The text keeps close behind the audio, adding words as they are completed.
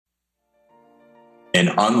And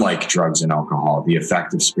unlike drugs and alcohol, the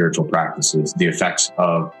effect of spiritual practices, the effects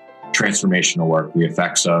of transformational work, the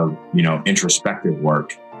effects of, introspective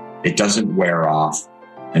work, it doesn't wear off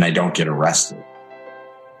and I don't get arrested.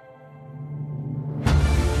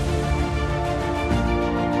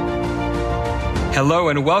 Hello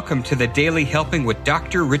and welcome to the Daily Helping with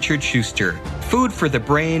Dr. Richard Schuster. Food for the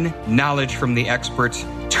brain, knowledge from the experts,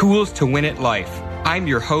 tools to win at life. I'm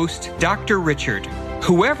your host, Dr. Richard.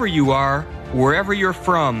 Whoever you are, wherever you're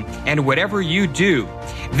from, and whatever you do,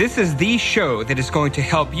 this is the show that is going to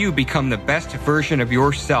help you become the best version of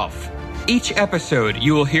yourself. Each episode,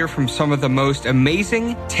 you will hear from some of the most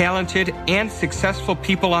amazing, talented, and successful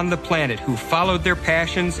people on the planet who followed their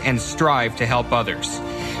passions and strive to help others.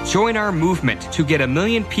 Join our movement to get 1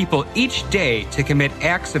 million people each day to commit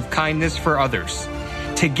acts of kindness for others.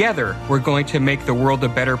 Together, we're going to make the world a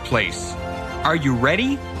better place. Are you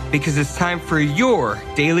ready? Because it's time for your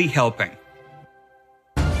Daily Helping.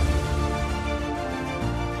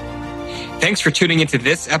 Thanks for tuning into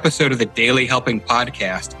this episode of the Daily Helping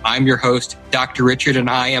Podcast. I'm your host, Dr. Richard, and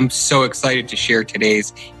I am so excited to share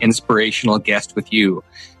today's inspirational guest with you.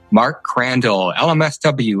 Mark Crandall,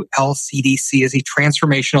 LMSW, LCDC, is a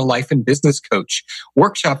transformational life and business coach,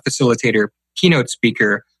 workshop facilitator, keynote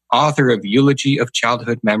speaker, author of Eulogy of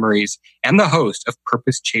Childhood Memories, and the host of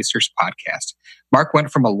Purpose Chasers podcast. Mark went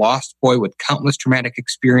from a lost boy with countless traumatic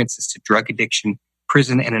experiences to drug addiction,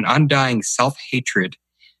 prison, and an undying self-hatred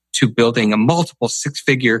to building a multiple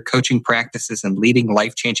six-figure coaching practices and leading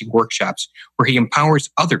life-changing workshops where he empowers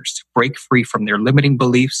others to break free from their limiting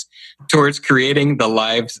beliefs towards creating the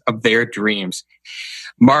lives of their dreams.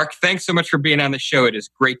 Mark, thanks so much for being on the show. It is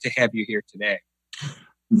great to have you here today.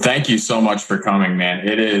 Thank you so much for coming, man.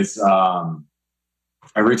 It is,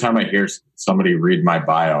 every time I hear somebody read my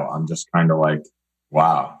bio, I'm just kind of like,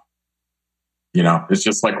 wow. It's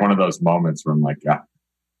just like one of those moments where I'm like,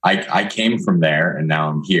 I came from there and now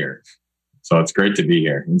I'm here. So it's great to be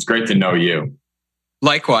here. It's great to know you.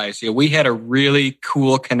 Likewise. We had a really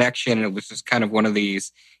cool connection. And it was just kind of one of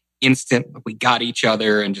these instant, we got each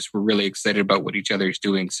other and just were really excited about what each other is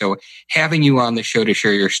doing. So having you on the show to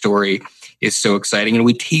share your story is so exciting. And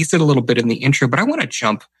we teased it a little bit in the intro, but I want to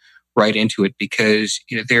jump right into it because,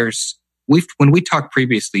 when we talked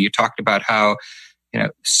previously, you talked about how,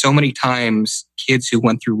 so many times kids who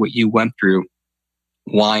went through what you went through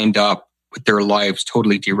wind up with their lives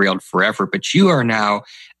totally derailed forever. But you are now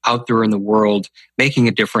out there in the world making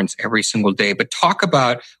a difference every single day. But talk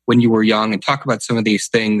about when you were young and talk about some of these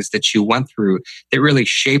things that you went through that really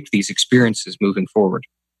shaped these experiences moving forward.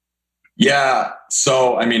 Yeah.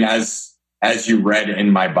 So, as you read in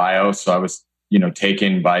my bio, so I was,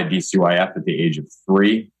 taken by DCYF at the age of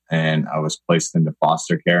 3 and I was placed into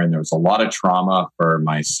foster care. And there was a lot of trauma for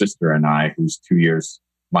my sister and I, who's 2 years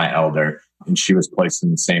my elder, and she was placed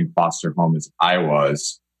in the same foster home as I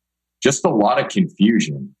was. Just a lot of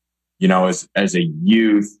confusion, as a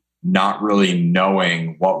youth, not really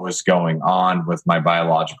knowing what was going on with my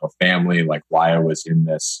biological family, like why I was in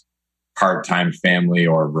this part-time family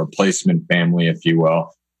or replacement family, if you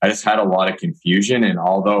will. I just had a lot of confusion. And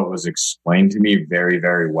although it was explained to me very,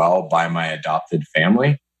 very well by my adopted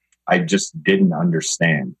family, I just didn't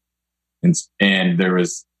understand. And there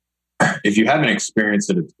was, if you haven't experienced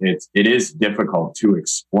it, it is difficult to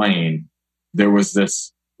explain. There was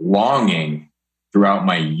this longing throughout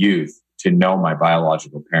my youth to know my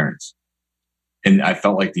biological parents. And I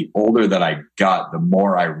felt like the older that I got, the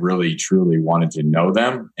more I really, truly wanted to know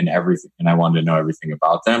them and everything. And I wanted to know everything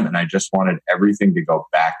about them. And I just wanted everything to go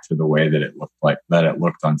back to the way that it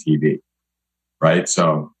looked on TV. Right.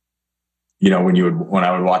 So, when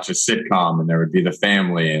I would watch a sitcom and there would be the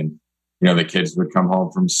family and, the kids would come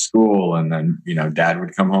home from school and then, dad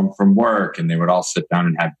would come home from work and they would all sit down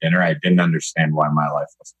and have dinner. I didn't understand why my life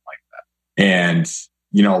wasn't like that. And,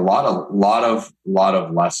 a lot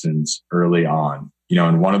of lessons early on,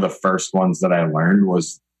 and one of the first ones that I learned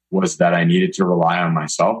was that I needed to rely on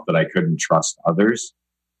myself, that I couldn't trust others.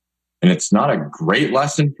 And it's not a great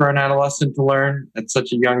lesson for an adolescent to learn at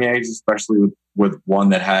such a young age, especially with one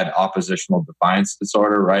that had oppositional defiance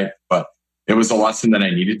disorder, right? But it was a lesson that I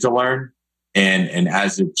needed to learn. And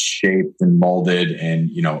as it shaped and molded, and,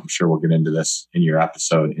 I'm sure we'll get into this in your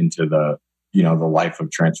episode, into the life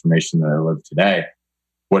of transformation that I live today,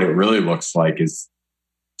 what it really looks like is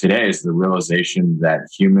today is the realization that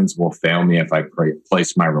humans will fail me if I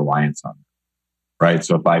place my reliance on them. Right.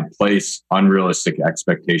 So if I place unrealistic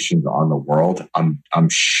expectations on the world, I'm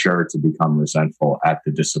sure to become resentful at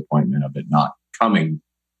the disappointment of it not coming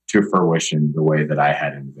to fruition the way that I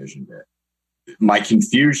had envisioned it. My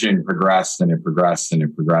confusion progressed and it progressed and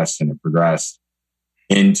it progressed and it progressed.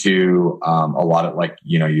 into a lot of, like,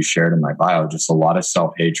 you shared in my bio, just a lot of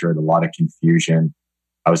self-hatred, a lot of confusion.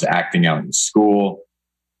 I was acting out in school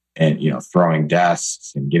and, throwing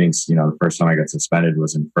desks and getting, the first time I got suspended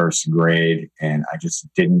was in first grade. And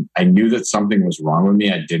I knew that something was wrong with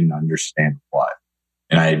me. I didn't understand what.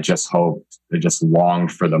 And I just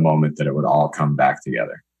longed for the moment that it would all come back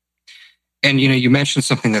together. And, you mentioned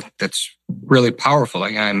something that's really powerful.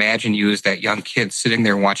 Like, I imagine you as that young kid sitting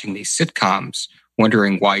there watching these sitcoms,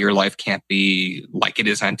 wondering why your life can't be like it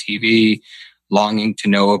is on TV, longing to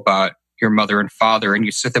know about your mother and father. And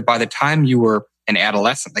you said that by the time you were an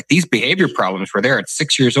adolescent, like, these behavior problems were there. At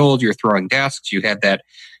 6 years old, you're throwing desks. You had that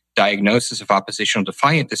diagnosis of oppositional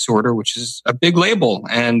defiant disorder, which is a big label.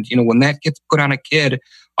 And, when that gets put on a kid,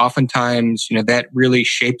 oftentimes, that really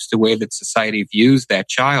shapes the way that society views that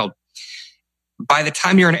child. By the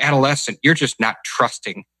time you're an adolescent, you're just not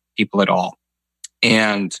trusting people at all.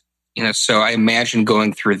 And, so I imagine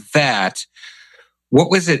going through that. What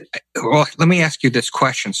was it? Well, let me ask you this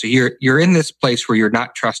question. So you're in this place where you're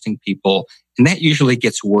not trusting people, and that usually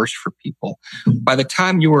gets worse for people. By the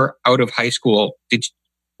time you were out of high school,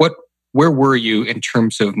 where were you in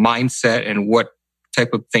terms of mindset, and what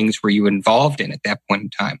type of things were you involved in at that point in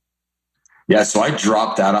time? Yeah, so I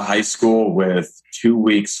dropped out of high school with 2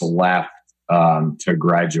 weeks left to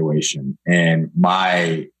graduation, and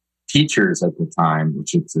my teachers at the time,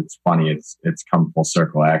 which it's funny, it's come full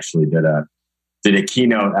circle. I actually did a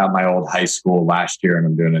keynote at my old high school last year, and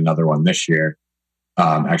I'm doing another one this year,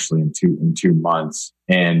 actually in 2 months.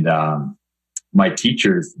 And my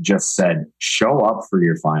teachers just said, "Show up for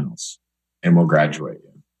your finals, and we'll graduate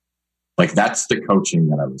you." Like, that's the coaching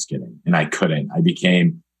that I was getting, and I couldn't. I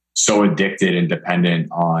became so addicted and dependent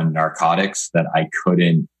on narcotics that I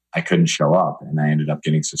couldn't show up, and I ended up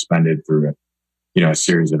getting suspended through a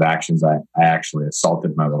series of actions. I actually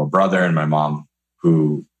assaulted my little brother, and my mom,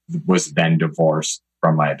 who was then divorced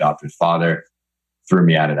from my adopted father, threw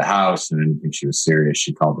me out of the house, and I didn't think she was serious.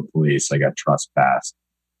 She called the police. I got trespassed,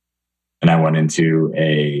 and I went into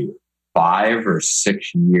a 5 or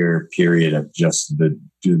 6 year period of just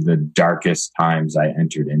the darkest times I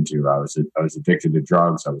entered into. I was addicted to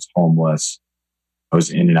drugs. I was homeless. I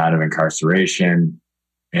was in and out of incarceration.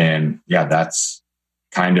 And yeah, that's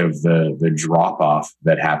kind of the drop off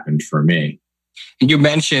that happened for me. You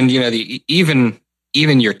mentioned, even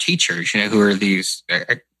your teachers, who are these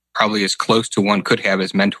probably as close to one could have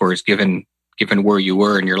as mentors, given where you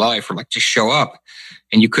were in your life, were like, just show up,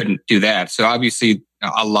 and you couldn't do that. So obviously,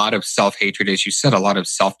 a lot of self-hatred, as you said, a lot of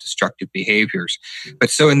self-destructive behaviors. But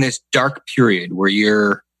so in this dark period where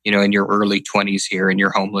you're, in your early 20s here, and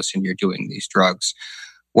you're homeless and you're doing these drugs,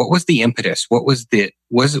 what was the impetus? What was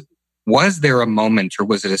was there a moment, or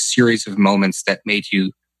was it a series of moments that made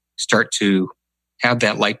you start to have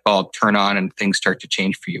that light bulb turn on and things start to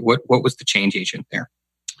change for you? What was the change agent there?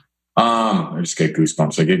 I just get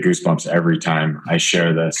goosebumps. I get goosebumps every time I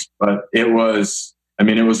share this, but it was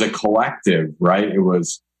a collective, right? It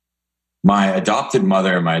was my adopted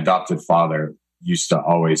mother and my adopted father used to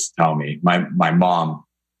always tell me, my mom,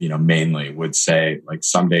 mainly would say, like,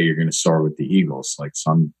 someday you're going to soar with the eagles. Like,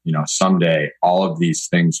 someday all of these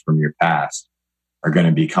things from your past are going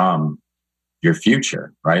to become your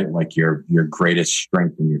future, right? Like your greatest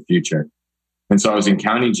strength in your future. And so I was in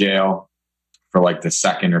county jail for like the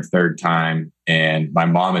second or third time. And my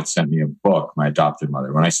mom had sent me a book, my adopted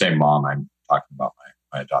mother. When I say mom, I'm talking about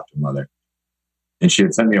my adopted mother. And she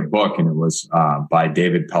had sent me a book, and it was by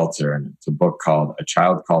David Peltzer. And it's a book called A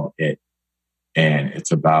Child Called It. And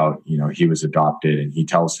it's about, he was adopted, and he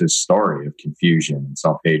tells his story of confusion and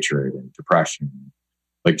self-hatred and depression,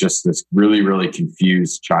 like just this really, really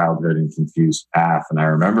confused childhood and confused path. And I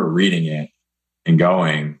remember reading it and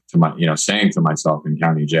going to saying to myself in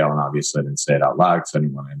county jail, and obviously I didn't say it out loud because I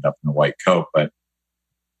didn't want to end up in a white coat, but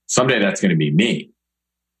someday that's going to be me.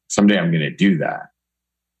 Someday I'm going to do that.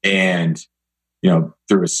 And,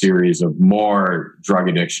 through a series of more drug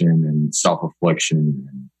addiction and self-affliction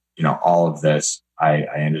and, all of this, I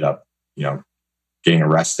ended up, getting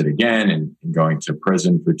arrested again and going to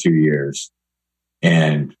prison for 2 years.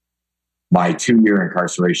 And my 2-year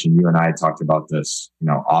incarceration, you and I talked about this,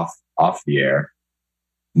 off the air.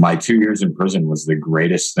 My 2 years in prison was the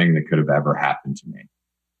greatest thing that could have ever happened to me.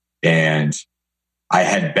 And I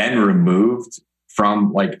had been removed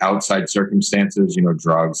from like outside circumstances,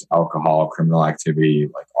 drugs, alcohol, criminal activity,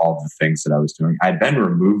 like all the things that I was doing. I'd been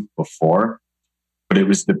removed before, but it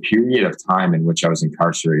was the period of time in which I was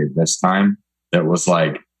incarcerated this time that was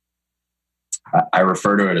like, I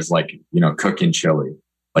refer to it as like, cooking chili.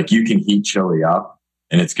 Like, you can heat chili up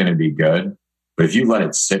and it's going to be good. But if you let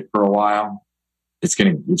it sit for a while, it's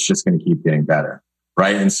just going to keep getting better.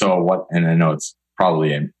 right? And so and I know it's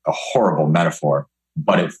probably a horrible metaphor,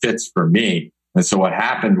 but it fits for me. And so what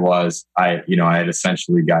happened was I had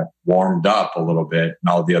essentially got warmed up a little bit in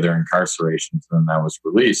all the other incarcerations, and I was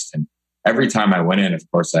released. And every time I went in, of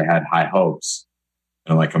course, I had high hopes.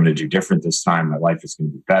 And I'm going to do different this time. My life is going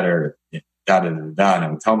to be better. And I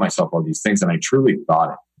would tell myself all these things, and I truly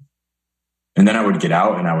thought it. And then I would get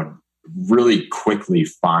out and I would really quickly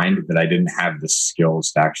find that I didn't have the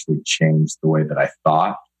skills to actually change the way that I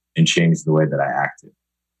thought and change the way that I acted.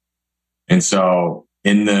 And so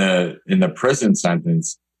in the prison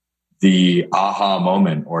sentence, the aha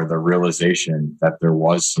moment or the realization that there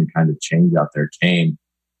was some kind of change out there came.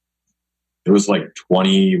 It was like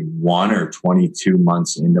 21 or 22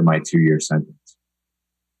 months into my 2-year sentence.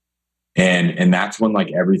 And that's when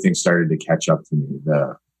like everything started to catch up to me.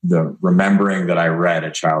 The remembering that I read A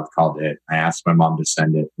Child Called It. I asked my mom to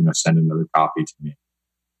send another copy to me.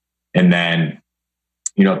 And then,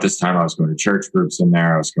 at this time I was going to church groups in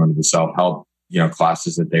there. I was going to the self-help,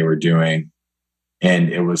 classes that they were doing. And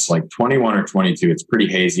it was like 21 or 22. It's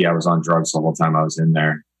pretty hazy. I was on drugs the whole time I was in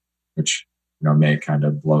there, which, may kind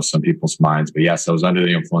of blow some people's minds. But yes, I was under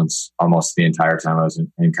the influence almost the entire time I was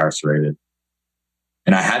incarcerated.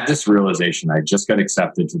 And I had this realization. I just got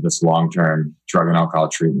accepted to this long-term drug and alcohol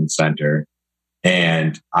treatment center.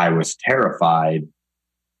 And I was terrified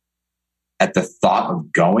at the thought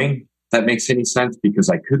of going, if that makes any sense, because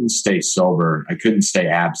I couldn't stay sober. I couldn't stay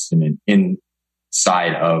abstinent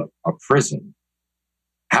inside of a prison.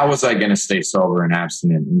 How was I going to stay sober and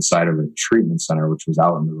abstinent inside of a treatment center, which was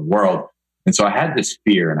out into the world? And so I had this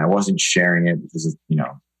fear, and I wasn't sharing it because,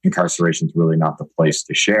 incarceration is really not the place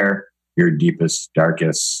to share your deepest,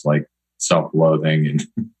 darkest, like self-loathing,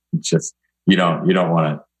 and just you don't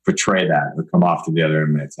want to portray that or come off to the other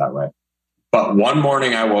inmates that way. But one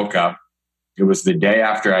morning I woke up. It was the day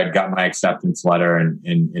after I'd got my acceptance letter, and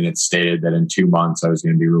it stated that in 2 months I was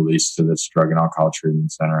going to be released to this drug and alcohol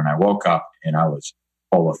treatment center. And I woke up and I was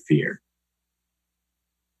full of fear.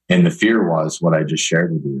 And the fear was what I just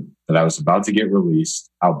shared with you, that I was about to get released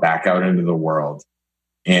out back out into the world.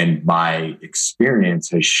 And my experience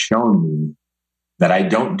has shown me that I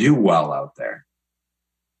don't do well out there.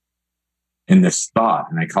 And this thought,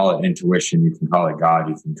 and I call it intuition, you can call it God,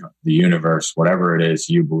 you can call it the universe, whatever it is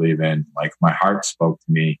you believe in. Like my heart spoke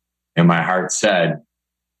to me, and my heart said,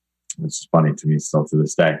 it's funny to me still to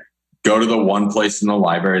this day, go to the one place in the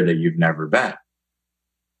library that you've never been.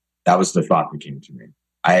 That was the thought that came to me.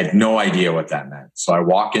 I had no idea what that meant. So I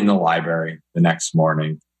walk in the library the next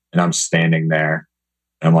morning, and I'm standing there,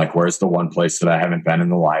 and I'm like, where's the one place that I haven't been in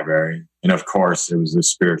the library? And of course, it was the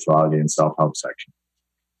spirituality and self-help section.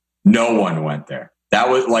 No one went there. That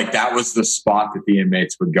was the spot that the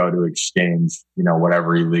inmates would go to exchange,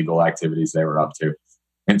 whatever illegal activities they were up to.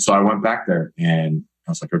 And so I went back there, and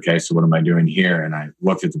I was like, okay, so what am I doing here? And I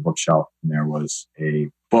looked at the bookshelf, and there was a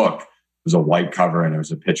book. It was a white cover, and there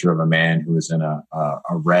was a picture of a man who was in a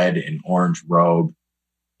red and orange robe.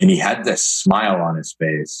 And he had this smile on his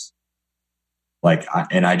face.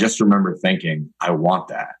 And I just remember thinking, I want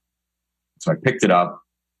that. So I picked it up,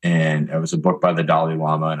 and it was a book by the Dalai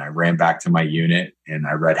Lama. And I ran back to my unit, and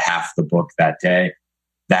I read half the book that day.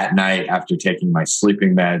 That night, after taking my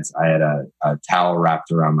sleeping meds, I had a towel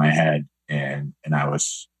wrapped around my head, and I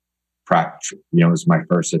was it was my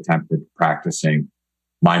first attempt at practicing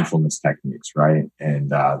mindfulness techniques, right?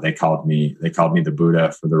 And they called me the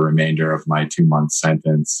Buddha for the remainder of my 2-month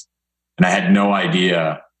sentence. And I had no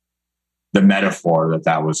idea the metaphor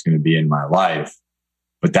that was going to be in my life.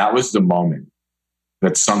 But that was the moment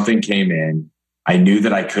that something came in. I knew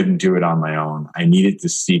that I couldn't do it on my own. I needed to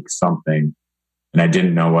seek something, and I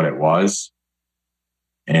didn't know what it was.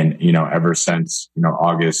 And, ever since,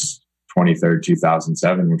 August 23rd,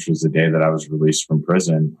 2007, which was the day that I was released from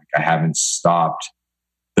prison, I haven't stopped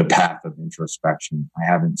the path of introspection. I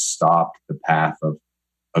haven't stopped the path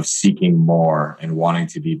of seeking more and wanting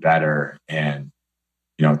to be better. And,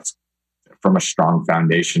 it's from a strong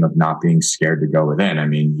foundation of not being scared to go within. I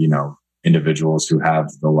mean, individuals who have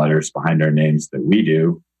the letters behind their names that we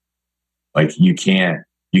do, like you can't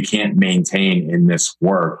maintain in this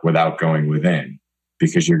work without going within,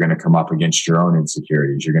 because you're going to come up against your own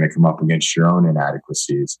insecurities. You're going to come up against your own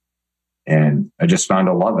inadequacies. And I just found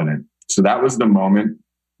a love in it. So that was the moment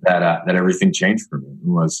that everything changed for me. It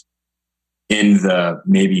was in the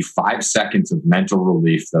maybe 5 seconds of mental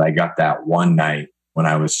relief that I got that one night when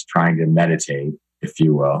I was trying to meditate, if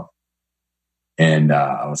you will. And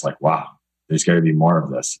I was like, wow, there's got to be more of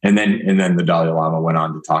this. And then the Dalai Lama went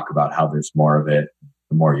on to talk about how there's more of it.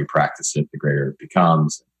 The more you practice it, the greater it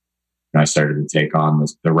becomes. And I started to take on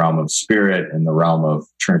the realm of spirit and the realm of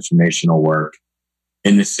transformational work.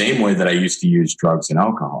 In the same way that I used to use drugs and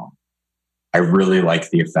alcohol, I really like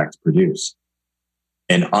the effect produced.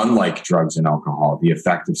 And unlike drugs and alcohol, the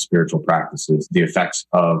effect of spiritual practices, the effects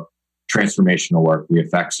of transformational work, the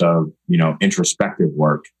effects of, introspective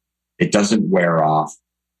work, it doesn't wear off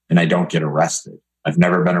and I don't get arrested. I've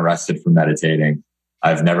never been arrested for meditating.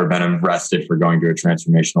 I've never been arrested for going to a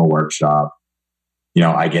transformational workshop.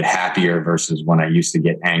 I get happier versus when I used to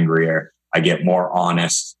get angrier. I get more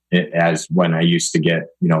honest as when I used to get,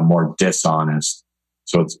 more dishonest.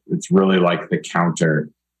 So it's really like the counter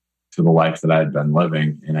to the life that I had been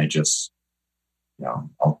living. And I just,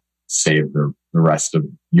 I'll save the rest of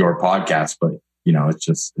your podcast, but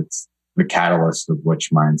it's the catalyst of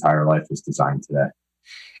which my entire life is designed today.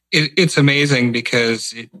 It's amazing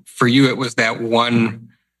because for you, it was that one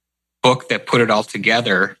book that put it all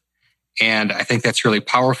together. And I think that's really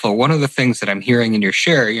powerful. One of the things that I'm hearing in your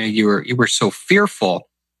share, you were so fearful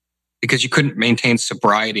because you couldn't maintain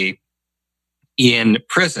sobriety in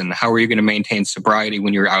prison. How are you going to maintain sobriety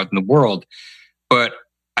when you're out in the world? But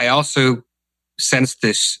I also sense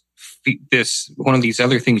this one of these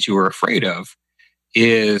other things you were afraid of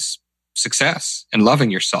is success and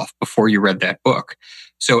loving yourself before you read that book.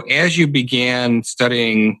 So as you began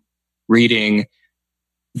studying, reading,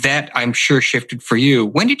 that I'm sure shifted for you.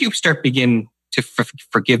 When did you begin to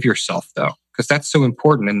forgive yourself though? Because that's so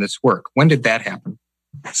important in this work. When did that happen?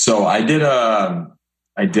 So I did.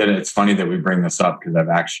 It's funny that we bring this up because I've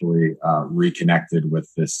actually reconnected with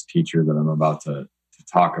this teacher that I'm about to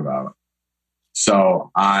talk about.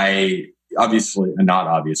 So I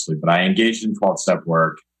but I engaged in 12-step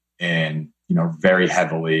work and, very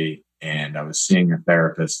heavily. And I was seeing a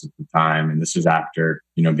therapist at the time. And this was after,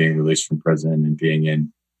 being released from prison and being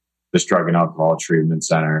in this drug and alcohol treatment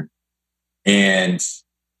center. And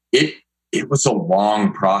it was a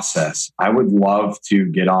long process. I would love to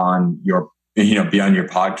get on be on your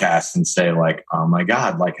podcast and say like, oh my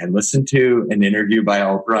God, like I listened to an interview by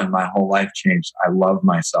Oprah and my whole life changed. I love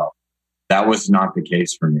myself. That was not the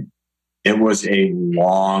case for me. It was a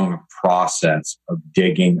long process of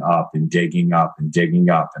digging up and digging up and digging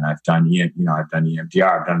up. And I've done, I've done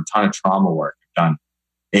EMDR. I've done a ton of trauma work. I've done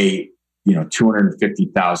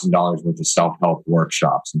 $250,000 worth of self-help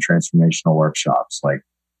workshops and transformational workshops. Like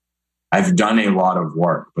I've done a lot of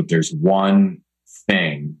work, but there's one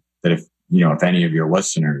thing that if any of your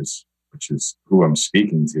listeners, which is who I'm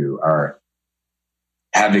speaking to,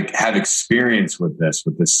 have experience with this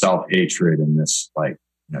self-hatred and this like,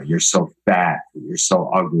 you're so fat, you're so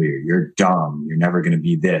ugly, or you're dumb, you're never going to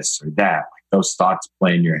be this or that. Like those thoughts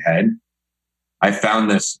play in your head. I found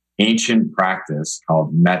this ancient practice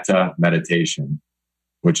called metta meditation,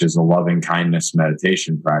 which is a loving kindness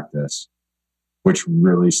meditation practice, which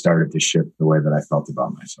really started to shift the way that I felt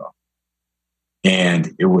about myself.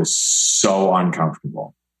 And it was so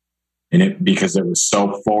uncomfortable. And because it was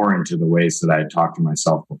so foreign to the ways that I had talked to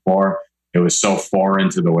myself before. It was so foreign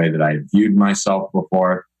to the way that I viewed myself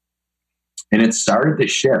before. And it started to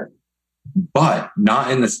shift, but not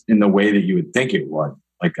in the way that you would think it would.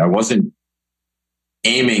 Like I wasn't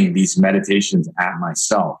aiming these meditations at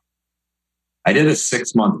myself. I did a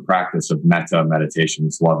 6-month practice of metta meditation,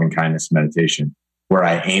 this loving kindness meditation, where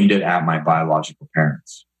I aimed it at my biological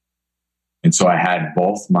parents. And so I had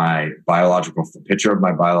both picture of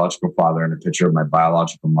my biological father and a picture of my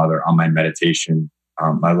biological mother on my meditation,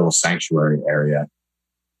 my little sanctuary area.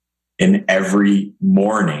 And every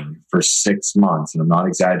morning for 6 months, and I'm not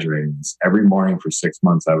exaggerating this, every morning for 6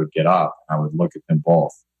 months, I would get up and I would look at them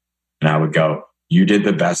both and I would go, you did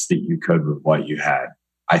the best that you could with what you had.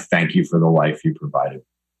 I thank you for the life you provided.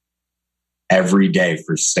 Every day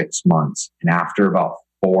for 6 months. And after about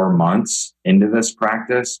 4 months into this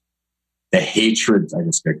practice, the hatred, I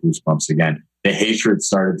just got goosebumps again. The hatred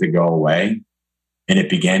started to go away and it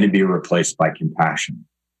began to be replaced by compassion.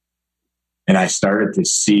 And I started to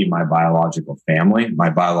see my biological family, my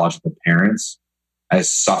biological parents, as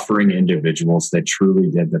suffering individuals that truly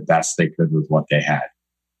did the best they could with what they had.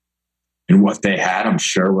 And what they had, I'm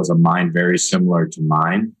sure, was a mind very similar to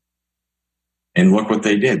mine. And look what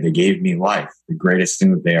they did. They gave me life, the greatest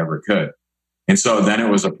thing that they ever could. And so then it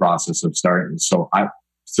was a process of starting. So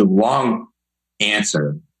it's a long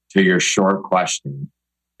answer to your short question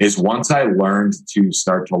is once I learned to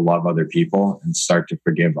start to love other people and start to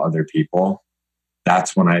forgive other people,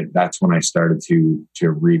 that's when I started to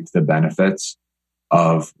reap the benefits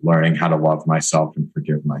of learning how to love myself and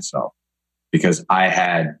forgive myself. Because I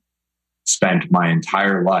had spent my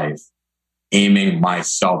entire life aiming my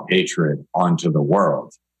self-hatred onto the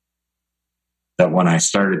world. That when I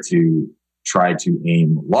started to try to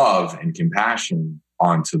aim love and compassion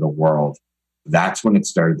onto the world, that's when it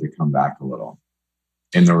started to come back a little.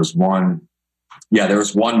 And there was one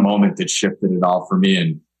moment that shifted it all for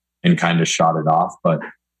me and kind of shot it off, but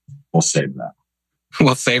we'll save that.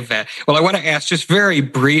 We'll save that. Well, I want to ask just very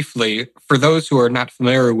briefly, for those who are not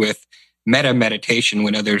familiar with metta meditation,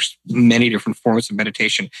 we know there's many different forms of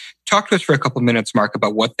meditation. Talk to us for a couple of minutes, Mark,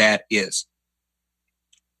 about what that is.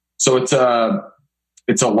 So it's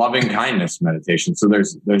a loving kindness meditation. So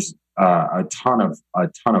there's a ton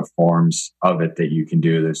of forms of it that you can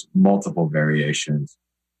do. There's multiple variations.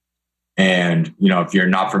 And, if you're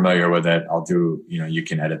not familiar with it, I'll do, you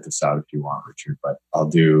can edit this out if you want, Richard, but I'll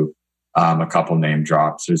do a couple name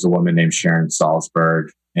drops. There's a woman named Sharon Salzberg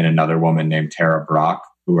and another woman named Tara Brach,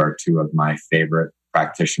 who are two of my favorite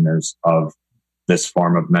practitioners of this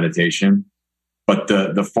form of meditation. But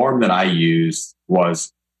the form that I used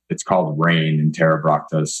it's called RAIN, and Tara Brach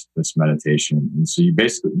does this meditation. And so you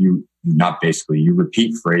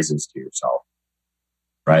repeat phrases to yourself,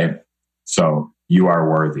 right? So you are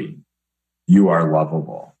worthy. You are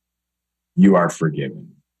lovable. You are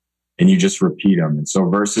forgiven. And you just repeat them. And so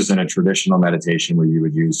versus in a traditional meditation where you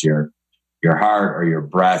would use your heart or your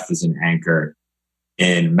breath as an anchor,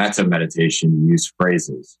 in metta meditation, you use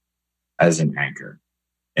phrases as an anchor.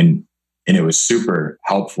 And it was super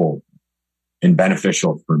helpful and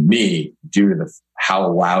beneficial for me due to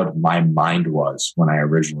how loud my mind was when I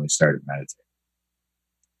originally started meditating.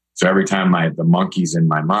 So every time the monkeys in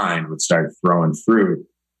my mind would start throwing fruit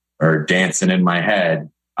or dancing in my head,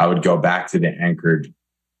 I would go back to the anchored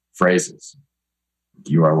phrases.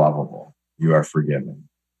 You are lovable. You are forgiven.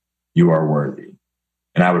 You are worthy.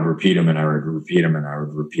 And I would repeat them and I would repeat them and I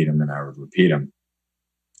would repeat them and I would repeat them.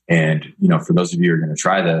 And, for those of you who are going to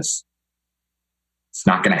try this, it's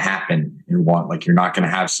not going to happen in one. Like, you're not going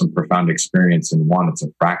to have some profound experience in one. It's a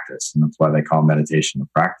practice. And that's why they call meditation a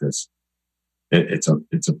practice. It's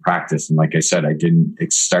a practice. And like I said, I didn't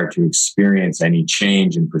start to experience any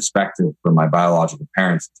change in perspective from my biological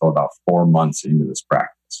parents until about 4 months into this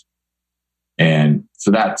practice. And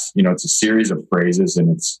so that's, it's a series of phrases, and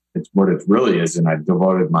it's what it really is. And I've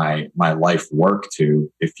devoted my life work to,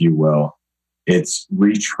 if you will. It's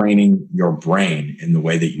retraining your brain in the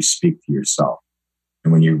way that you speak to yourself.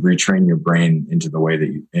 And when you retrain your brain into the way that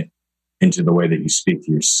you speak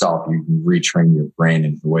to yourself, you can retrain your brain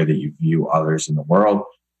into the way that you view others in the world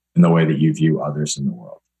and the way that you view others in the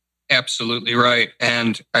world. Absolutely right.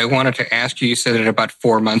 And I wanted to ask you, you said that about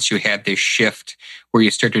 4 months you had this shift where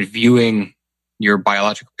you started viewing your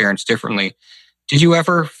biological parents differently. Did you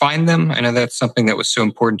ever find them? I know that's something that was so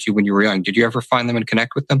important to you when you were young. Did you ever find them and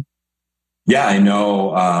connect with them? Yeah, I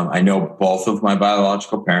know both of my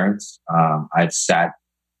biological parents. I've sat,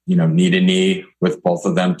 knee to knee with both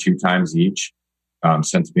of them 2 times each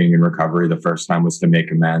since being in recovery. The first time was to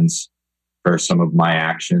make amends for some of my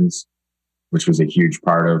actions, which was a huge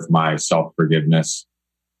part of my self-forgiveness,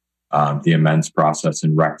 the amends process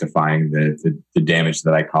and rectifying the damage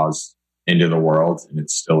that I caused into the world. And it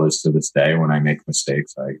still is to this day. When I make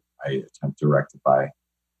mistakes, I attempt to rectify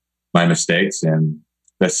my mistakes. And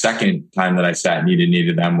the second time that I sat knee to knee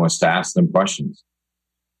to them was to ask them questions.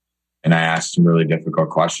 And I asked some really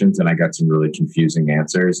difficult questions, and I got some really confusing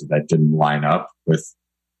answers that didn't line up with,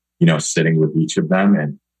 sitting with each of them.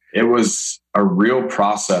 And it was a real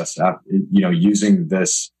process, using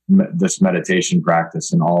this meditation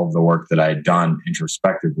practice and all of the work that I had done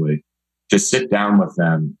introspectively, to sit down with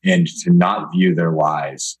them and to not view their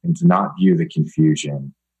lies and to not view the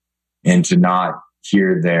confusion and to not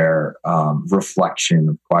hear their reflection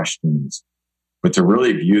of questions, but to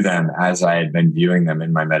really view them as I had been viewing them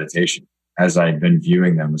in my meditation, as I had been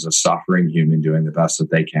viewing them as a suffering human doing the best that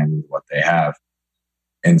they can with what they have.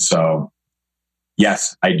 And so,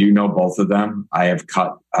 yes, I do know both of them. I have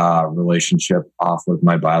cut a relationship off with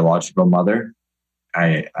my biological mother.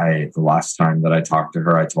 The last time that I talked to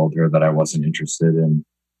her, I told her that I wasn't interested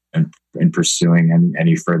in pursuing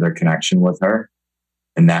any further connection with her.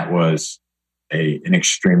 And that was an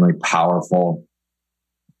extremely powerful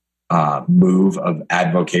move of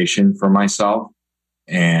advocation for myself.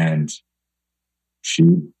 And she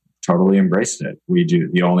totally embraced it.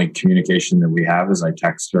 The only communication that we have is I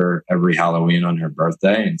text her every Halloween on her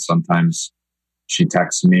birthday. And sometimes she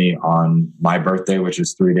texts me on my birthday, which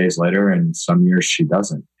is 3 days later. And some years she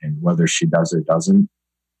doesn't. And whether she does or doesn't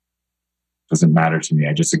matter to me.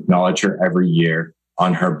 I just acknowledge her every year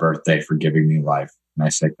on her birthday for giving me life. And I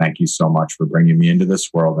say, thank you so much for bringing me into this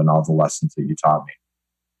world and all the lessons that you taught me.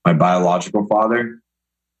 My biological father,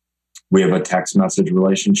 we have a text message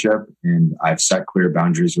relationship, and I've set clear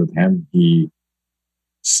boundaries with him. He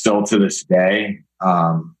still to this day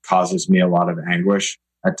causes me a lot of anguish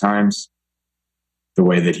at times, the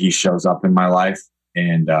way that he shows up in my life.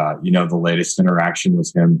 And, the latest interaction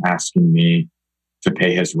was him asking me to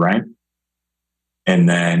pay his rent. And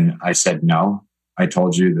then I said, no. I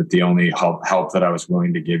told you that the only help that I was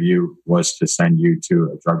willing to give you was to send you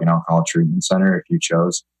to a drug and alcohol treatment center. If you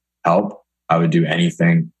chose help, I would do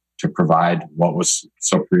anything to provide what was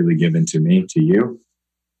so freely given to me, to you.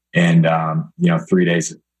 And, 3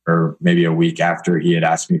 days or maybe a week after he had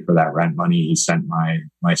asked me for that rent money, he sent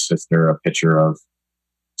my sister a picture of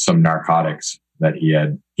some narcotics that he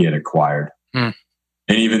had acquired. And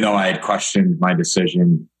even though I had questioned my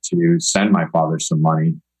decision to send my father some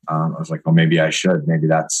money, I was like, well, maybe I should, maybe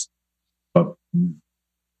that's, but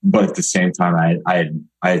at the same time, I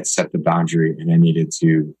had set the boundary and I needed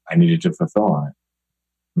to fulfill on it.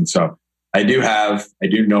 And so I do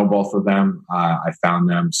know both of them. I found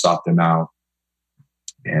them, sought them out.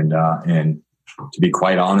 And to be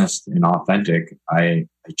quite honest and authentic, I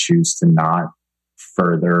choose to not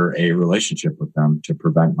further a relationship with them to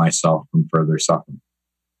prevent myself from further suffering.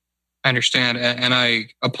 I understand. And I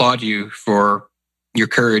applaud you for your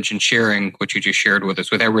courage in sharing what you just shared with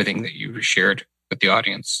us, with everything that you shared with the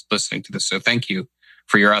audience listening to this. So thank you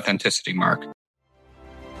for your authenticity, Mark.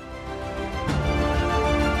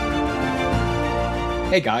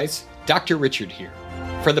 Hey guys, Dr. Richard here.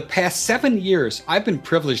 For the past 7 years, I've been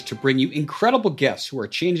privileged to bring you incredible guests who are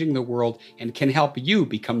changing the world and can help you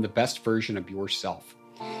become the best version of yourself.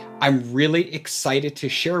 I'm really excited to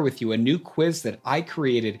share with you a new quiz that I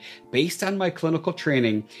created based on my clinical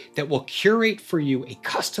training that will curate for you a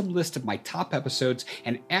custom list of my top episodes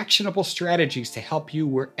and actionable strategies to help you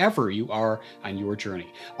wherever you are on your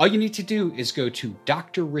journey. All you need to do is go to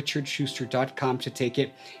drrichardschuster.com to take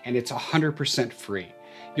it, and it's 100% free.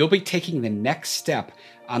 You'll be taking the next step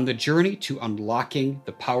on the journey to unlocking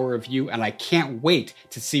the power of you, and I can't wait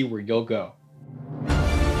to see where you'll go.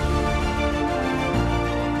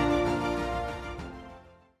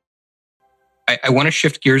 I want to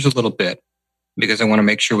shift gears a little bit because I want to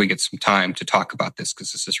make sure we get some time to talk about this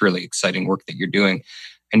because this is really exciting work that you're doing.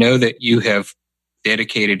 I know that you have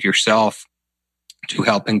dedicated yourself to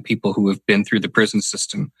helping people who have been through the prison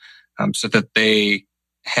system so that they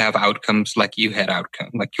have outcomes like you had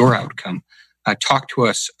like your outcome. Talk to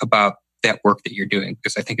us about that work that you're doing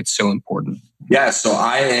because I think it's so important. Yeah, so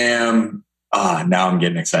I am, now I'm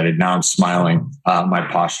getting excited. Now I'm smiling. My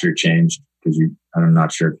posture changed because I'm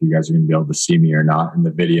not sure if you guys are going to be able to see me or not in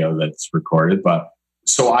the video that's recorded. But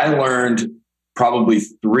so I learned probably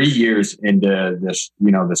 3 years into this,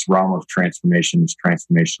 this realm of transformation, this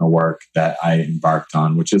transformational work that I embarked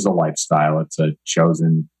on, which is a lifestyle. It's a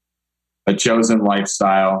chosen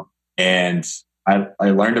lifestyle. And I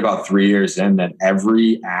learned about 3 years in that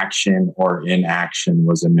every action or inaction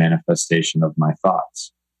was a manifestation of my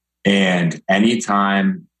thoughts. And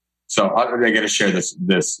anytime, so I got to share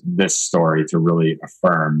this story to really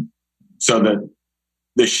affirm. So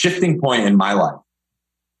the shifting point in my life,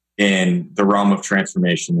 in the realm of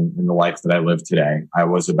transformation in the life that I live today, I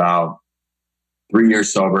was about 3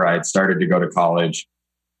 years sober. I had started to go to college.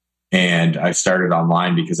 And I started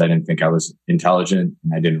online because I didn't think I was intelligent,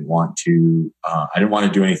 and I didn't want to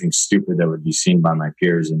do anything stupid that would be seen by my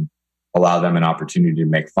peers and allow them an opportunity to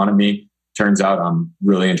make fun of me. Turns out I'm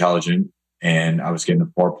really intelligent, and I was getting a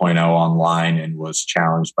 4.0 online and was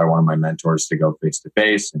challenged by one of my mentors to go face to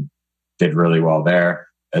face and did really well there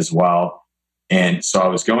as well. And so I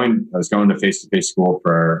was going to face to face school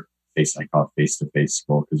I call it face to face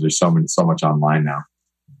school because there's so much online now.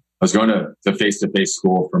 I was going to face-to-face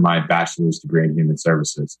school for my bachelor's degree in human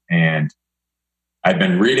services. And I'd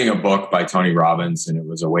been reading a book by Tony Robbins, and it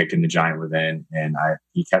was Awaken the Giant Within. And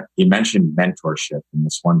he mentioned mentorship in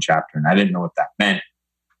this one chapter, and I didn't know what that meant.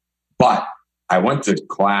 But I went to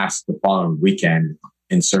class the following weekend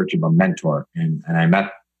in search of a mentor. And I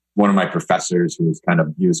met one of my professors who was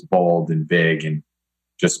he was bold and big and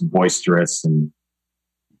just boisterous, and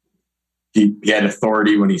he had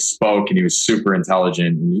authority when he spoke, and he was super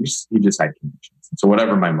intelligent, and he just had connections. And so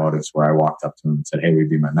whatever my motives were, I walked up to him and said, "Hey, will you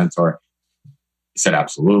be my mentor?" He said,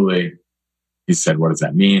 "Absolutely." He said, "What does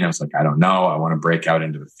that mean?" I was like, "I don't know. I want to break out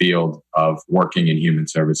into the field of working in human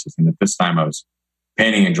services." And at this time I was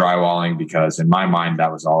painting and drywalling because in my mind,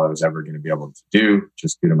 that was all I was ever going to be able to do,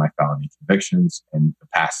 just due to my felony convictions and the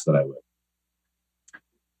past that I lived.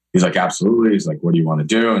 He's like, "Absolutely." He's like, "What do you want to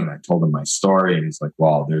do?" And I told him my story. And he's like,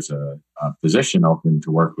 "Well, there's a position open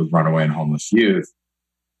to work with runaway and homeless youth.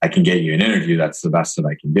 I can get you an interview. That's the best that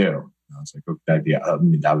I can do." And I was like, "Okay,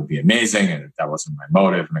 that would be amazing." And that wasn't my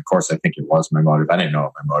motive. And of course, I think it was my motive. I didn't know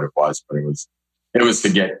what my motive was, but it was to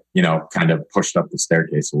get, kind of pushed up the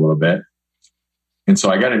staircase a little bit. And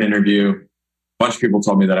so I got an interview. A bunch of people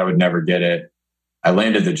told me that I would never get it. I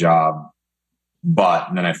landed the job. But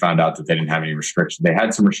then I found out that they didn't have any restrictions. They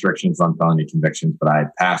had some restrictions on felony convictions, but I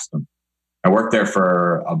had passed them. I worked there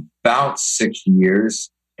for about 6 years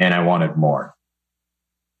and I wanted more.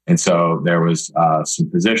 And so there was some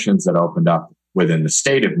positions that opened up within the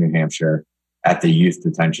state of New Hampshire at the Youth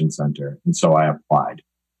Detention Center. And so I applied.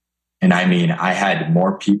 And I mean, I had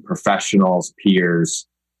more professionals, peers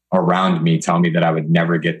around me tell me that I would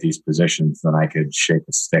never get these positions than I could shake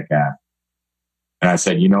a stick at. And I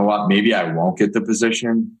said, you know what? Maybe I won't get the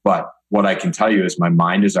position, but what I can tell you is my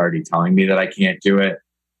mind is already telling me that I can't do it.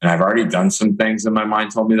 And I've already done some things that my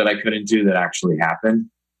mind told me that I couldn't do that actually happened.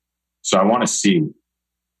 So I want to see.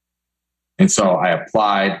 And so I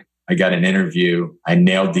applied. I got an interview. I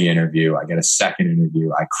nailed the interview. I got a second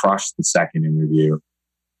interview. I crushed the second interview.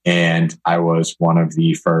 And I was one of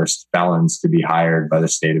the first felons to be hired by the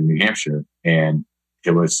state of New Hampshire. And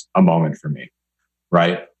it was a moment for me,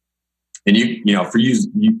 right? And for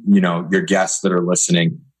your guests that are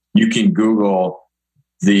listening, you can Google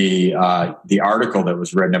the article that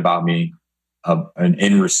was written about me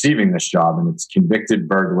in receiving this job, and it's Convicted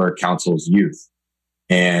Burglar Counsels Youth.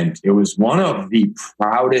 And it was one of the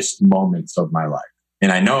proudest moments of my life.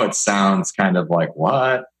 And I know it sounds kind of like,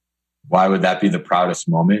 what? Why would that be the proudest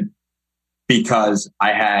moment? Because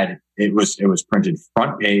it was printed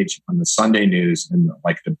front page on the Sunday news and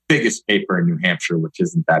like the biggest paper in New Hampshire, which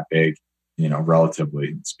isn't that big,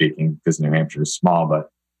 relatively speaking, because New Hampshire is small, but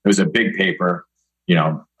it was a big paper.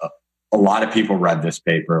 A lot of people read this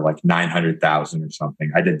paper, like 900,000 or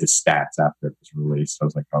something. I did the stats after it was released. I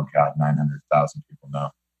was like, oh God, 900,000 people know.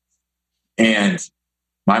 And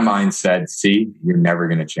my mind said, see, you're never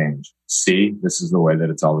going to change. See, this is the way that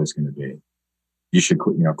it's always going to be. You should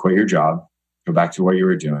quit your job, go back to what you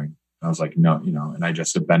were doing. And I was like, no, and I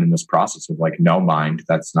just have been in this process of like, no mind,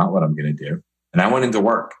 that's not what I'm going to do. And I went into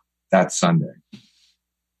work that Sunday.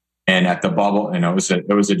 And at the Bubble, and it was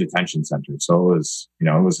a detention center. So it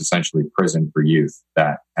was essentially prison for youth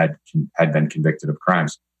that had been convicted of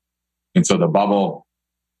crimes. And so the Bubble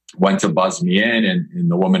went to buzz me in, and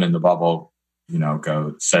the woman in the Bubble,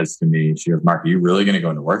 says to me, she goes, Mark, are you really going to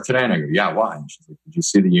go into work today? And I go, yeah, why? And she's like, did you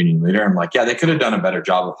see the union leader? I'm like, yeah, they could have done a better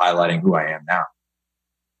job of highlighting who I am now.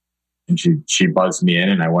 And she buzzed me in,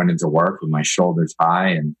 and I went into work with my shoulders high,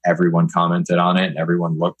 and everyone commented on it. And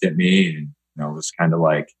everyone looked at me, and it was kind of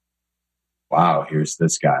like, wow, here's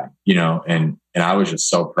this guy, and I was just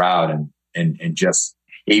so proud and just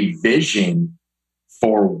a vision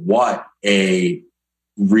for what a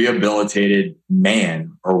rehabilitated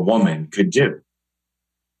man or woman could do.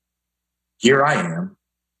 Here I am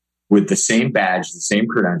with the same badge, the same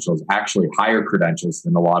credentials, actually higher credentials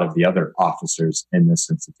than a lot of the other officers in this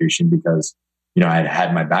institution because, I had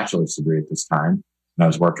had my bachelor's degree at this time and I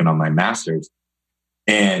was working on my master's,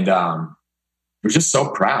 and I was just so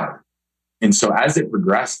proud. And so as it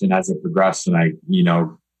progressed and I,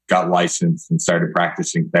 got licensed and started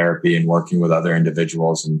practicing therapy and working with other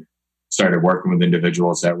individuals and started working with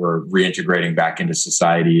individuals that were reintegrating back into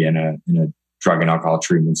society in a drug and alcohol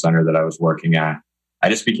treatment center that I was working at, I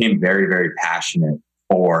just became very, very passionate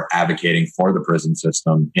for advocating for the prison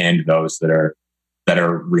system and those that are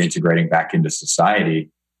reintegrating back into society,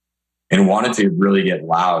 and wanted to really get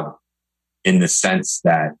loud in the sense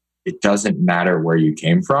that it doesn't matter where you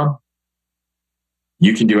came from.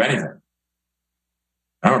 You can do anything.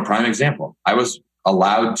 I'm a prime example. I was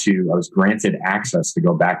granted access to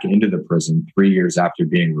go back into the prison 3 years after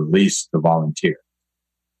being released to volunteer.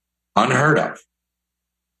 Unheard of.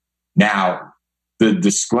 Now, the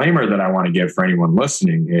disclaimer that I want to give for anyone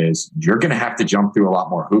listening is you're going to have to jump through a lot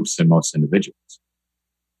more hoops than most individuals.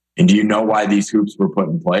 And do you know why these hoops were put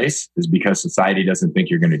in place? Is because society doesn't think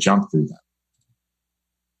you're going to jump through them.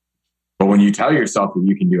 But when you tell yourself that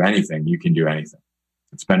you can do anything, you can do anything.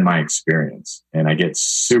 It's been my experience, and I get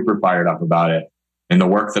super fired up about it. And the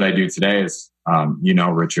work that I do today is,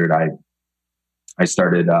 Richard, I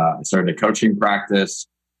started a coaching practice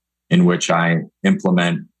in which I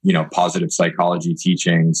implement, positive psychology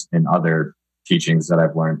teachings and other teachings that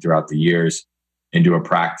I've learned throughout the years into a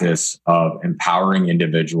practice of empowering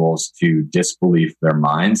individuals to disbelief their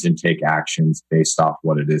minds and take actions based off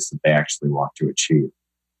what it is that they actually want to achieve.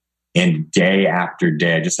 And day after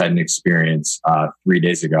day, I just had an experience 3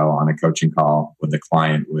 days ago on a coaching call with a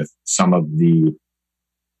client with some of the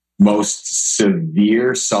most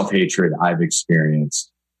severe self-hatred I've experienced,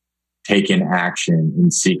 taken action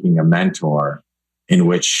in seeking a mentor in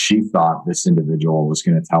which she thought this individual was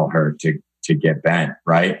going to tell her to get bent,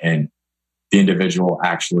 right? And the individual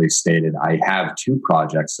actually stated, I have 2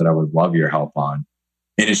 projects that I would love your help on.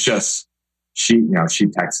 And it's just, she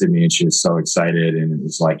texted me and she was so excited, and it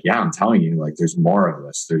was like, yeah, I'm telling you, like, there's more of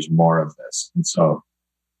this. There's more of this. And so,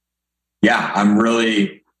 yeah,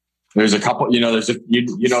 there's a couple, there's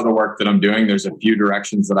the work that I'm doing. There's a few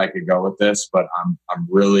directions that I could go with this, but I'm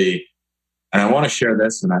really, and I want to share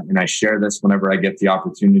this, and I share this whenever I get the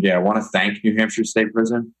opportunity. I want to thank New Hampshire State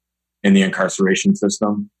Prison and the incarceration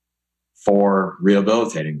system for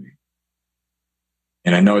rehabilitating me.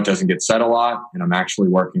 And I know it doesn't get said a lot, and I'm actually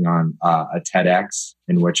working on a TEDx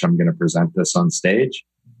in which I'm going to present this on stage.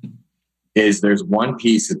 There's one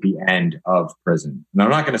piece at the end of prison. And I'm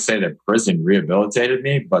not going to say that prison rehabilitated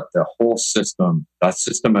me, but the whole system, that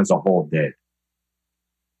system as a whole did.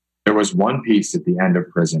 There was one piece at the end of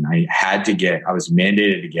prison. I was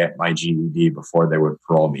mandated to get my GED before they would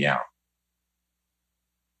parole me out.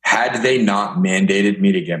 Had they not mandated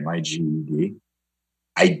me to get my GED,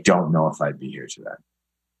 I don't know if I'd be here today.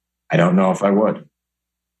 I don't know if I would.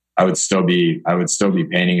 I would still be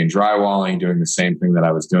painting and drywalling, doing the same thing that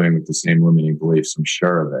I was doing with the same limiting beliefs. I'm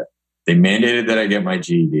sure of it. They mandated that I get my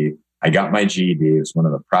GED. I got my GED. It was one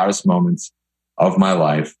of the proudest moments of my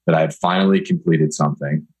life that I had finally completed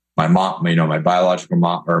something. My mom, my biological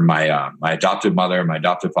mom, or my adopted mother and my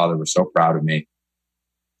adopted father were so proud of me.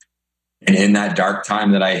 And in that dark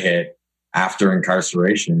time that I hit after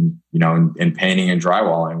incarceration, in painting and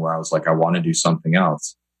drywalling, where I was like, I want to do something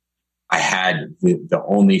else, I had the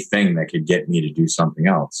only thing that could get me to do something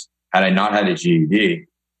else. Had I not had a GED,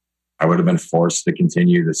 I would have been forced to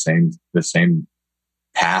continue the same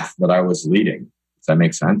path that I was leading. Does that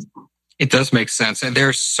make sense? It does make sense. And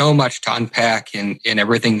there's so much to unpack in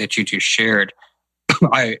everything that you just shared.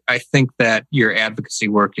 I think that your advocacy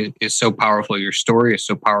work is so powerful. Your story is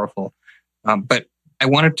so powerful. But I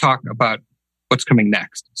want to talk about what's coming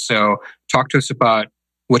next. So talk to us about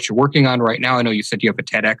what you're working on right now. I know you said you have a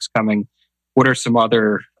TEDx coming. What are some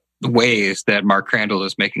other ways that Mark Crandall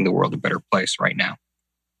is making the world a better place right now?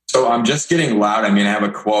 So I'm just getting loud. I mean, I have a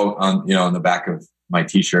quote on the back of my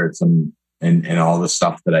t-shirts and all the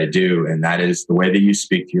stuff that I do. And that is, the way that you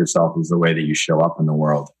speak to yourself is the way that you show up in the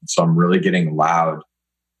world. So I'm really getting loud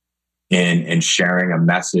in sharing a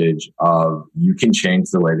message of you can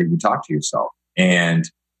change the way that you talk to yourself, and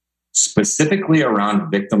specifically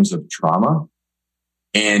around victims of trauma,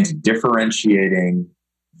 and differentiating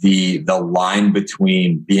the line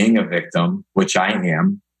between being a victim, which I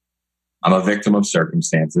am. I'm a victim of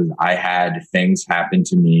circumstances. I had things happen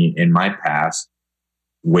to me in my past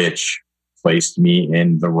which placed me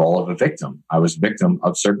in the role of a victim. I was a victim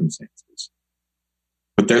of circumstances.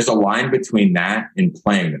 But there's a line between that and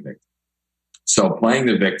playing the victim. So playing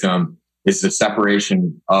the victim is the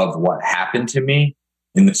separation of what happened to me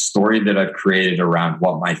in the story that I've created around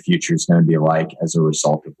what my future is going to be like as a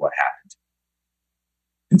result of what happened.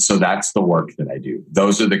 And so that's the work that I do.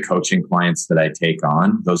 Those are the coaching clients that I take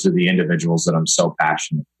on. Those are the individuals that I'm so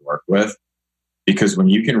passionate to work with, because when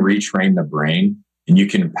you can retrain the brain and you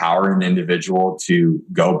can empower an individual to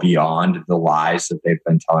go beyond the lies that they've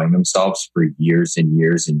been telling themselves for years and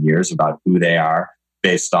years and years about who they are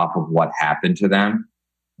based off of what happened to them,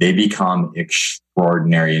 they become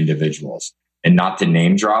extraordinary individuals. And not to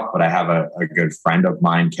name drop, but I have a good friend of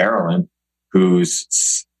mine, Carolyn,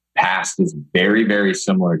 whose past is very, very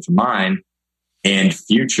similar to mine, and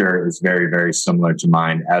future is very, very similar to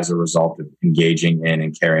mine as a result of engaging in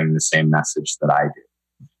and carrying the same message that I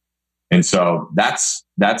do. And so that's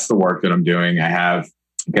the work that I'm doing. I've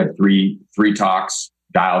got three talks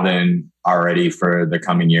dialed in already for the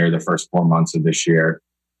coming year, the first 4 months of this year,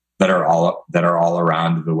 that are all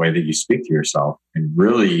around the way that you speak to yourself, and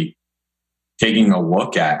really taking a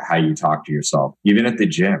look at how you talk to yourself, even at the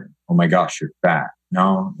gym. Oh my gosh, you're fat.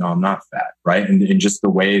 No, I'm not fat, right? And just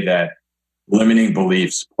the way that limiting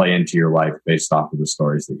beliefs play into your life based off of the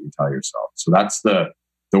stories that you tell yourself. So that's the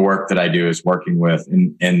work that I do, is working with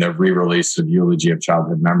in the re-release of Eulogy of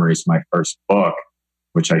Childhood Memories, my first book,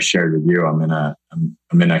 which I shared with you.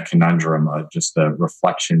 I'm in a conundrum, just a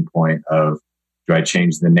reflection point of, do I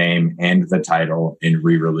change the name and the title and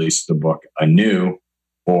re-release the book anew,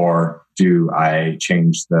 or do I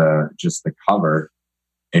change just the cover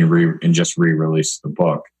and just re-release the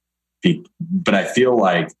book? But I feel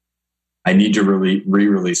like I need to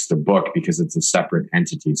re-release the book because it's a separate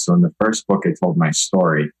entity. So in the first book, I told my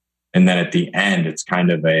story. And then at the end, it's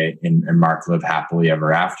kind of and Mark lived happily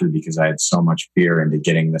ever after, because I had so much fear into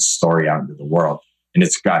getting this story out into the world. And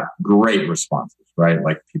it's got great responses, right?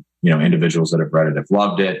 Like, individuals that have read it have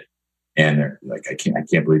loved it. And they're like, I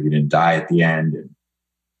can't believe you didn't die at the end. And,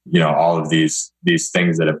 all of these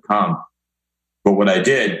things that have come. But what I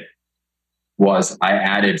did was I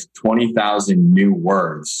added 20,000 new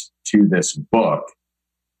words to this book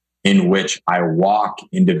in which I walk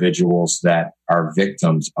individuals that are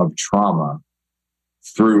victims of trauma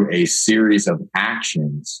through a series of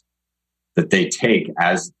actions that they take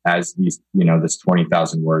as these, this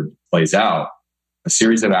 20,000 word plays out, a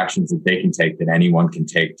series of actions that they can take, that anyone can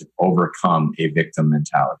take to overcome a victim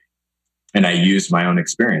mentality. And I use my own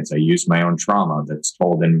experience. I use my own trauma that's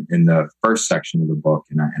told in the first section of the book.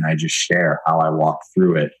 And I just share how I walk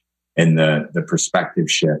through it, and the perspective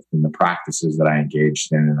shift and the practices that I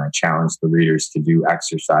engaged in. And I challenge the readers to do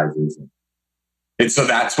exercises. And so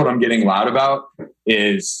that's what I'm getting loud about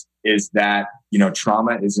is that,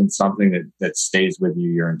 trauma isn't something that stays with you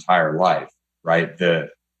your entire life, right? The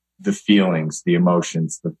feelings, the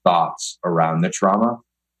emotions, the thoughts around the trauma.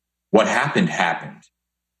 What happened,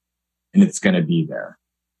 and it's going to be there.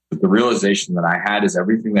 But the realization that I had is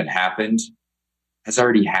everything that happened has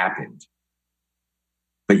already happened.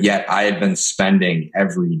 But yet I had been spending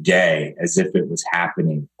every day as if it was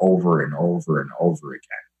happening over and over and over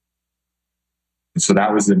again. And so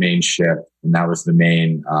that was the main shift. And that was the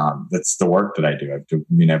main, that's the work that I do.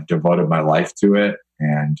 I've devoted my life to it,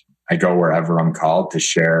 and I go wherever I'm called to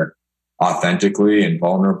share authentically and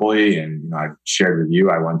vulnerably. And, I've shared with you,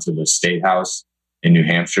 I went to the State House in New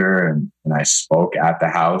Hampshire and I spoke at the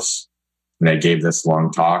house, and I gave this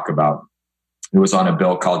long talk about, it was on a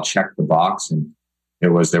bill called Check the Box. And they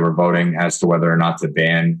were voting as to whether or not to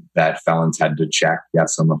ban that felons had to check,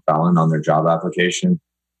 yes, I'm a felon, on their job application.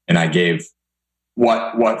 And I gave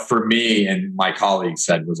what for me and my colleagues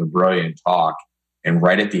said was a brilliant talk. And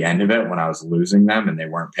right at the end of it, when I was losing them and they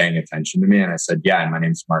weren't paying attention to me, and I said, yeah, my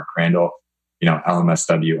name's Mark Crandall,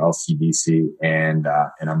 LMSW, LCDC, and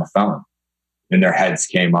I'm a felon. And their heads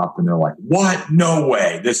came up and they're like, what? No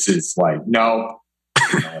way. This is like, no.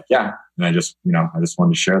 And I'm like, yeah. And I just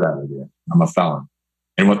wanted to share that with you. I'm a felon.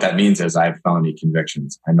 And what that means is I have felony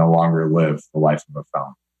convictions. I no longer live the life of a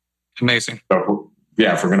felon. Amazing. So,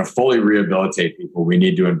 if we're going to fully rehabilitate people, we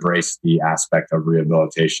need to embrace the aspect of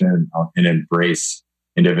rehabilitation and embrace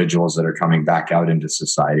individuals that are coming back out into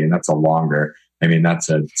society. And that's that's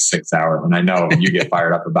a 6 hour. And I know you get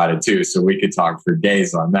fired up about it too. So we could talk for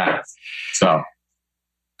days on that. So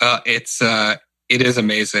it is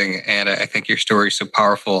amazing. And I think your story is so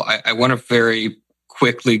powerful. I want to very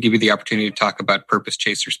quickly give you the opportunity to talk about Purpose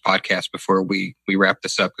Chasers podcast before we wrap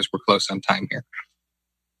this up, because we're close on time here.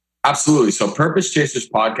 Absolutely. So Purpose Chasers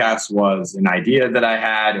podcast was an idea that I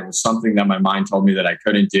had. It was something that my mind told me that I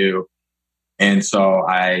couldn't do. And so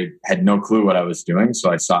I had no clue what I was doing.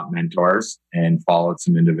 So I sought mentors and followed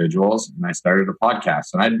some individuals, and I started a podcast.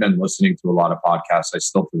 And I'd been listening to a lot of podcasts. I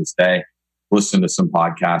still to this day listen to some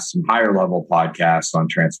podcasts, some higher level podcasts on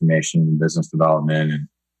transformation and business development. And,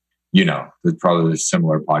 there's probably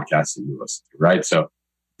similar podcasts that you listen to, right?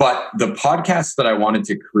 But the podcast that I wanted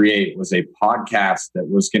to create was a podcast that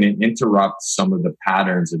was going to interrupt some of the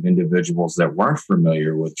patterns of individuals that weren't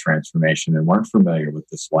familiar with transformation and weren't familiar with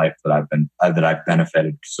this life that I've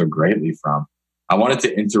benefited so greatly from. I wanted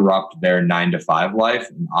to interrupt their 9-to-5 life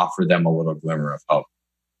and offer them a little glimmer of hope.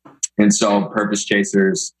 And so Purpose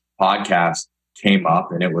Chasers podcast came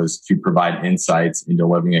up, and it was to provide insights into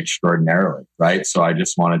living extraordinarily, right? So I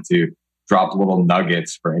just wanted to drop little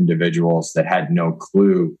nuggets for individuals that had no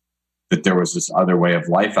clue that there was this other way of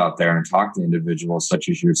life out there, and talk to individuals such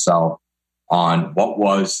as yourself on what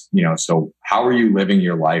was, so how are you living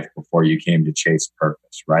your life before you came to chase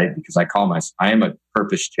purpose, right? Because I am a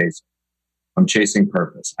purpose chaser. I'm chasing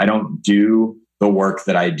purpose. I don't do the work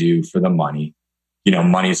that I do for the money.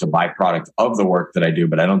 Money is a byproduct of the work that I do,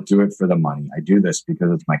 but I don't do it for the money. I do this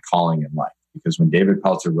because it's my calling in life. Because when David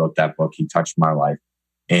Peltzer wrote that book, he touched my life,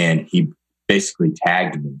 and he basically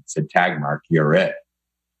tagged me, said, tag Mark, you're it.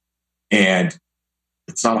 And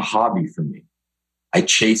it's not a hobby for me. I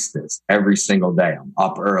chase this every single day. I'm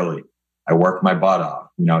up early. I work my butt off,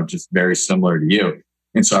 just very similar to you.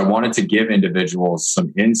 And so I wanted to give individuals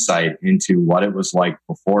some insight into what it was like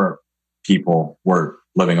before people were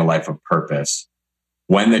living a life of purpose,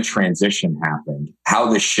 when the transition happened,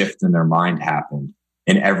 how the shift in their mind happened,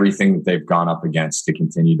 and everything that they've gone up against to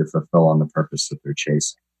continue to fulfill on the purpose that they're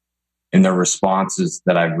chasing. And the responses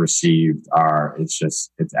that I've received it's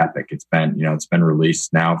epic. It's been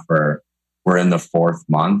released now we're in the 4th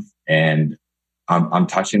month, and I'm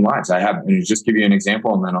touching lives. And just give you an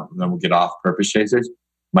example, and then we'll get off Purpose Chasers.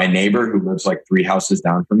 My neighbor who lives like 3 houses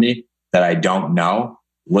down from me that I don't know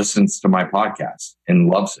listens to my podcast and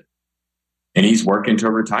loves it. And he's working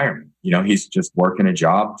to retirement. He's just working a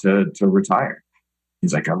job to retire.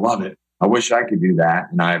 He's like, I love it. I wish I could do that.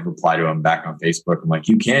 And I've replied to him back on Facebook. I'm like,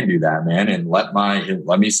 you can do that, man. And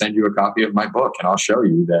let me send you a copy of my book, and I'll show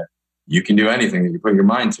you that you can do anything that you put your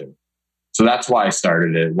mind to. So that's why I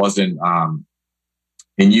started it. It wasn't, and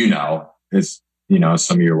as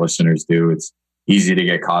some of your listeners do, it's easy to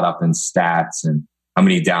get caught up in stats and how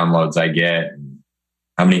many downloads I get and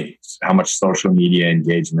how much social media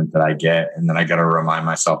engagement that I get. And then I got to remind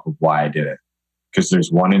myself of why I did it. Because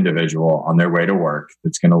there's one individual on their way to work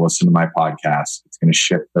that's going to listen to my podcast. It's going to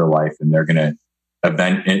shift their life, and they're going to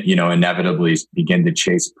inevitably begin to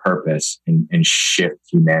chase purpose and shift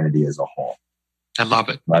humanity as a whole. I love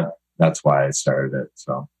it. That's why I started it.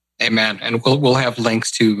 So, amen. And we'll have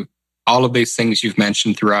links to all of these things you've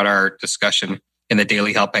mentioned throughout our discussion in the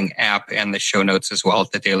Daily Helping app and the show notes as well at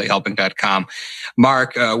thedailyhelping.com.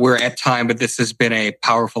 Mark, we're at time, but this has been a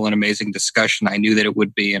powerful and amazing discussion. I knew that it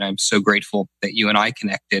would be, and I'm so grateful that you and I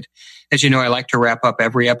connected. As you know, I like to wrap up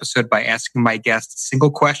every episode by asking my guests a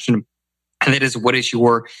single question, and that is, what is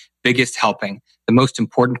your biggest helping? The most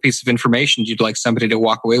important piece of information you'd like somebody to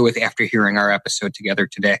walk away with after hearing our episode together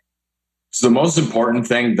today? So the most important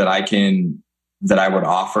thing that I would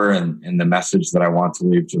offer and the message that I want to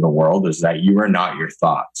leave to the world is that you are not your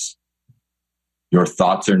thoughts. Your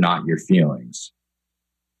thoughts are not your feelings.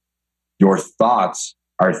 Your thoughts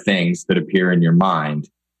are things that appear in your mind,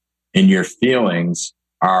 and your feelings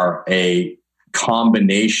are a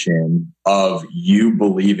combination of you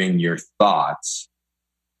believing your thoughts,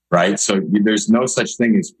 right? So there's no such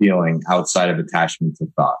thing as feeling outside of attachment to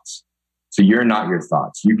thoughts. So you're not your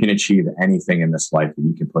thoughts. You can achieve anything in this life that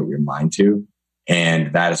you can put your mind to.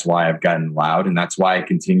 And that is why I've gotten loud. And that's why I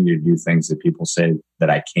continue to do things that people say that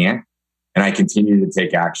I can't. And I continue to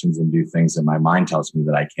take actions and do things that my mind tells me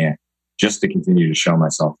that I can't, just to continue to show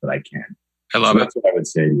myself that I can. I love it. That's what I would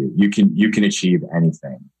say to you. You can achieve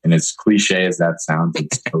anything. And as cliche as that sounds,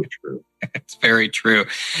 it's so true. It's very true.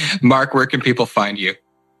 Mark, where can people find you?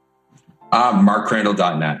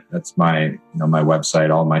 MarkCrandall.net. That's my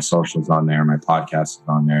website. All my socials on there. My podcast is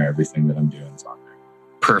on there. Everything that I'm doing is on there.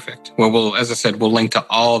 Perfect. Well, as I said, we'll link to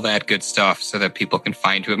all that good stuff so that people can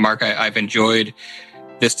find you. Mark, I've enjoyed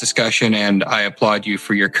this discussion, and I applaud you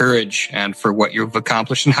for your courage and for what you've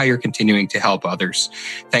accomplished and how you're continuing to help others.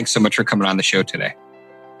 Thanks so much for coming on the show today.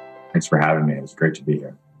 Thanks for having me. It was great to be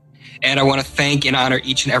here. And I want to thank and honor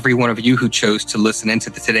each and every one of you who chose to listen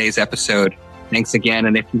into today's episode. Thanks again.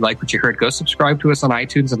 And if you like what you heard, go subscribe to us on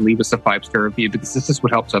iTunes and leave us a 5-star review, because this is what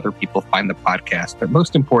helps other people find the podcast. But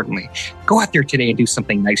most importantly, go out there today and do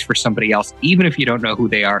something nice for somebody else, even if you don't know who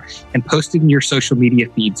they are, and post it in your social media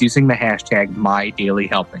feeds using the hashtag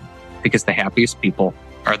 #MyDailyHelping, because the happiest people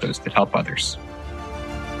are those that help others.